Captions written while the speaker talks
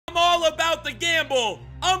about the gamble.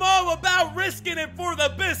 I'm all about risking it for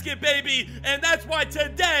the biscuit, baby. And that's why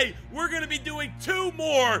today we're going to be doing 2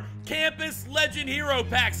 more Campus Legend Hero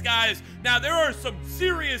packs, guys. Now, there are some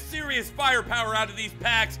serious firepower out of these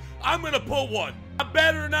packs. I'm going to pull one. I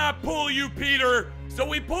better not pull you, Peter. So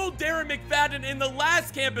we pulled Darren McFadden in the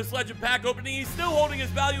last Campus Legend pack opening. He's still holding his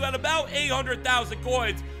value at about 800,000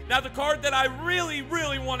 coins. Now, the card that I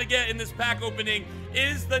really want to get in this pack opening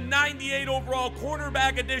is the 98 overall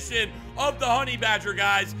cornerback edition of the Honey Badger,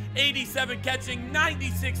 guys. 87 catching,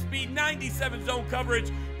 96 speed, 97 zone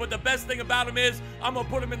coverage. But the best thing about him is I'm going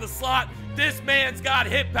to put him in the slot. This man's got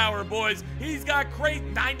hit power, boys. He's got great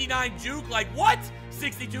 99 juke. Like, what?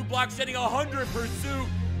 62 block shedding, 100 pursuit,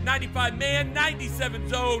 95 man, 97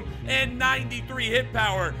 zone, and 93 hit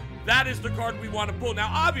power. That is the card we want to pull. Now,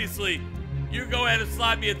 obviously, you go ahead and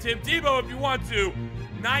slide me a Tim Tebow if you want to.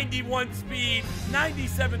 91 speed,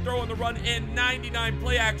 97 throw on the run, and 99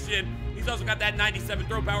 play action. He's also got that 97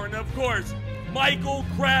 throw power. And, of course, Michael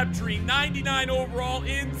Crabtree, 99 overall,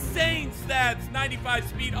 insane stats, 95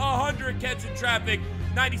 speed, 100 catch in traffic,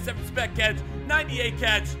 97 spec catch, 98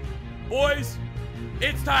 catch. Boys,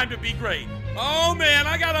 it's time to be great. Oh, man,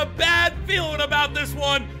 I got a bad feeling about this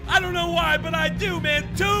one. I don't know why, but I do,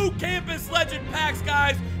 man. 2 Campus Legend packs,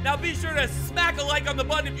 guys. Now, be sure to smack a like on the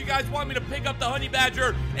button if you guys want me to pick up the Honey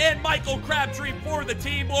Badger and Michael Crabtree for the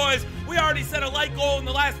team, boys. We already set a like goal in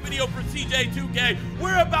the last video for CJ2K.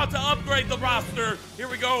 We're about to upgrade the roster. Here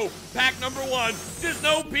we go. Pack number 1. Just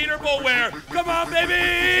no Peter Bulware. Come on,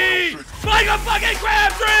 baby. Michael fucking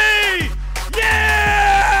Crabtree.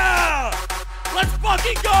 Yeah! Let's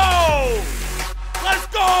fucking go! Let's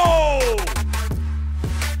go!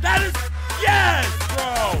 That is, yes,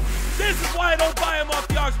 bro! This is why I don't buy him off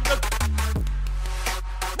the auction, because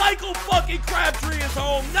Michael fucking Crabtree is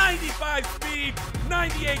home. 95 speed,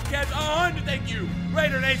 98 catch, 100, thank you.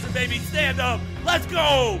 Raider Nation, baby, stand up. Let's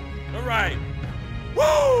go! All right.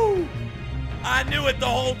 Woo! I knew it the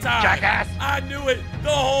whole time. Jackass! I knew it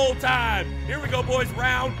the whole time. Here we go, boys,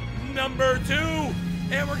 round number 2.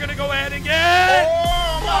 And we're gonna go ahead and get...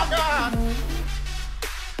 Oh my God!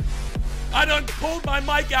 I done pulled my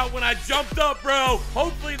mic out when I jumped up, bro.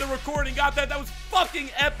 Hopefully the recording got that. That was fucking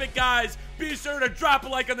epic, guys. Be sure to drop a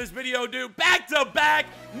like on this video, dude. Back to back,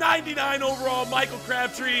 99 overall Michael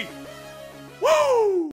Crabtree. Woo!